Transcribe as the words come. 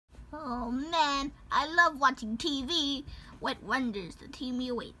Oh man, I love watching TV. What wonders the TV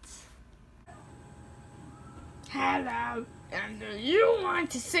awaits. Hello, and do you want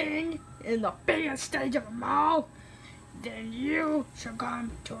to sing in the biggest stage of them all? Then you should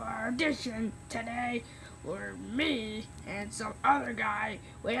come to our audition today, where me and some other guy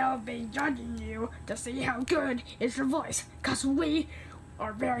will be judging you to see how good is your voice, cause we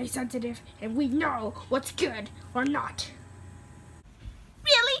are very sensitive and we know what's good or not.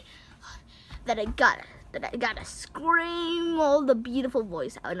 Really? That I gotta scream all the beautiful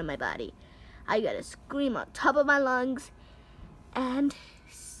voice out of my body. I gotta scream on top of my lungs and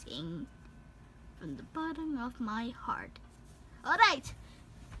sing from the bottom of my heart. All right.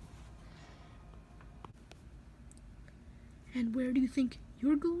 And where do you think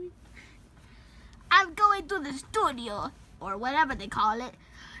you're going? I'm going to the studio, or whatever they call it,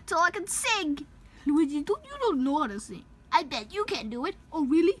 so I can sing. Luigi, you don't know how to sing. I bet you can do it. Oh,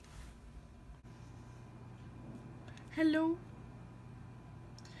 really? Hello?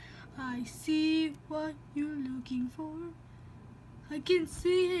 I see what you're looking for. I can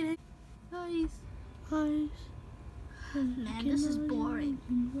see it. Eyes. Man, this is boring.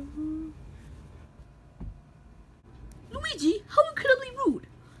 Luigi, how incredibly rude.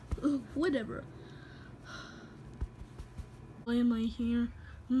 Whatever. Why am I here?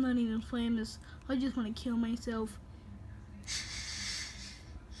 I'm not even famous. I just want to kill myself.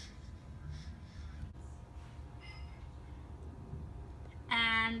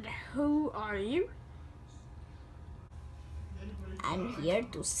 And who are you? I'm here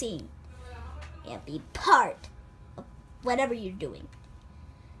to sing and be part of whatever you're doing.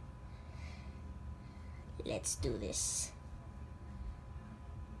 Let's do this.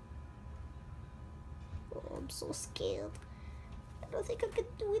 Oh, I'm so scared. I don't think I can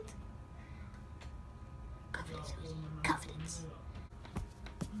do it. Confidence, confidence.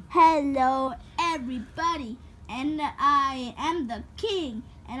 Hello, everybody, and I am the king,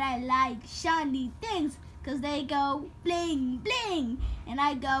 and I like shiny things, 'cause they go bling bling, and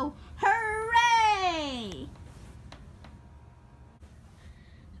I go hooray!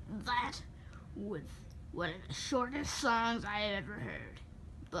 That was one of the shortest songs I have ever heard,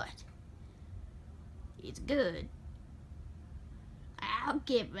 but it's good. I'll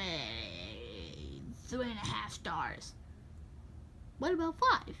give it 3.5 stars. What about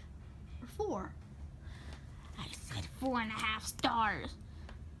 5 or 4? I said 4.5 stars.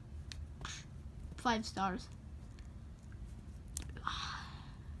 5 stars.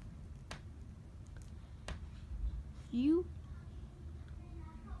 You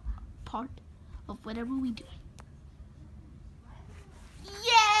are part of whatever we do.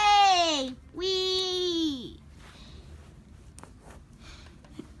 Yay! Wee!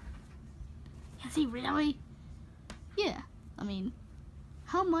 Is he really? Yeah, I mean,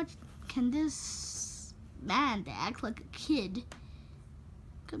 how much can this man that acts like a kid?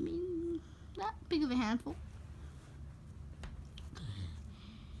 I mean, not big of a handful.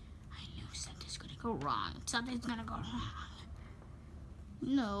 I knew something's gonna go wrong. Something's gonna go wrong.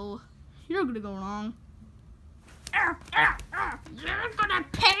 No, you're gonna go wrong. You're gonna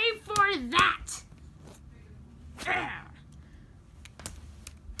pay for that!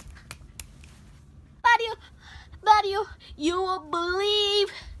 Mario, you won't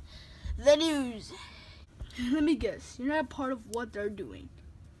believe the news. Let me guess, you're not part of what they're doing.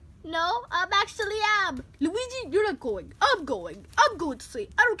 No, I actually am. Luigi, you're not going. I'm going. I'm going to sing.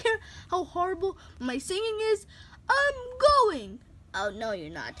 I don't care how horrible my singing is. I'm going. Oh, no,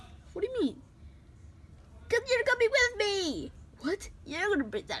 you're not. What do you mean? 'Cause you're coming with me. What? You're gonna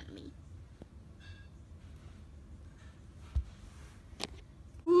present me.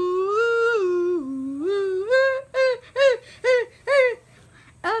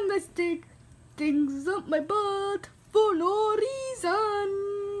 And I stick things up my butt for no reason.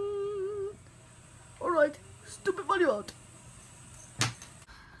 Alright, stupid Mario.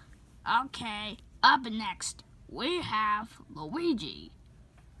 Okay, up next, we have Luigi.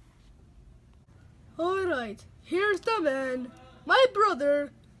 Alright, here's the man, my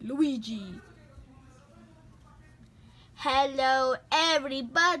brother, Luigi. Hello,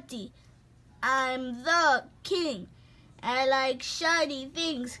 everybody. I'm the king. I like shiny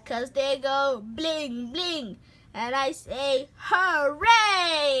things 'cause they go bling bling. And I say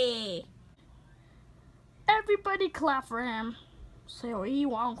hooray! Everybody clap for him so he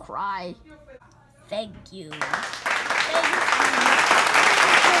won't cry. Thank you.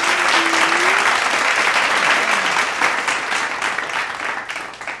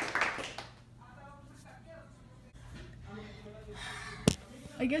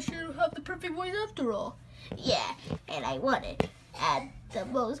 I guess you have the perfect voice after all. Yeah, and I want it at the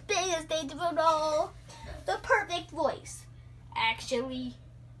most biggest stage of it all, the perfect voice. Actually,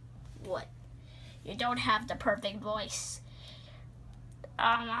 what? You don't have the perfect voice.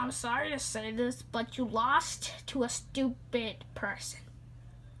 I'm sorry to say this, but you lost to a stupid person.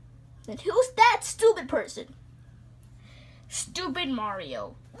 And who's that stupid person? Stupid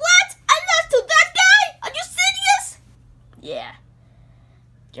Mario. What? I lost to that guy? Are you serious? Yeah.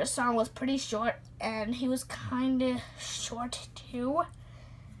 Your song was pretty short, and he was kinda short too.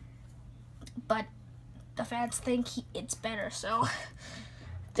 But the fans think it's better, so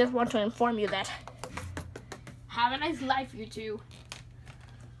just want to inform you that. Have a nice life, you two.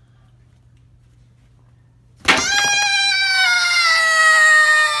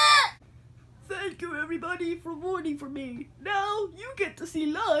 Thank you, everybody, for voting for me. Now you get to see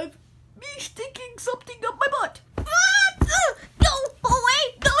live me sticking something up my butt. Go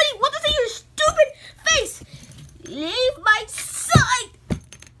away! Nobody wants to see your stupid face! Leave my side!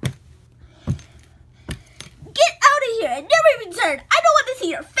 Get out of here and never return! I don't want to see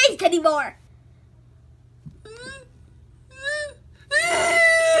your face anymore!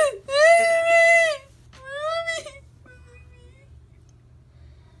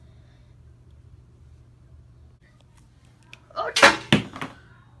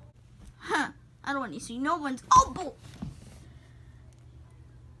 Huh, I don't want to see no one's elbow.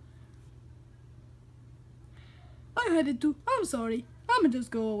 I had it too. I'm sorry. I'ma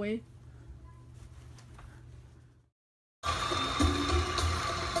just go away.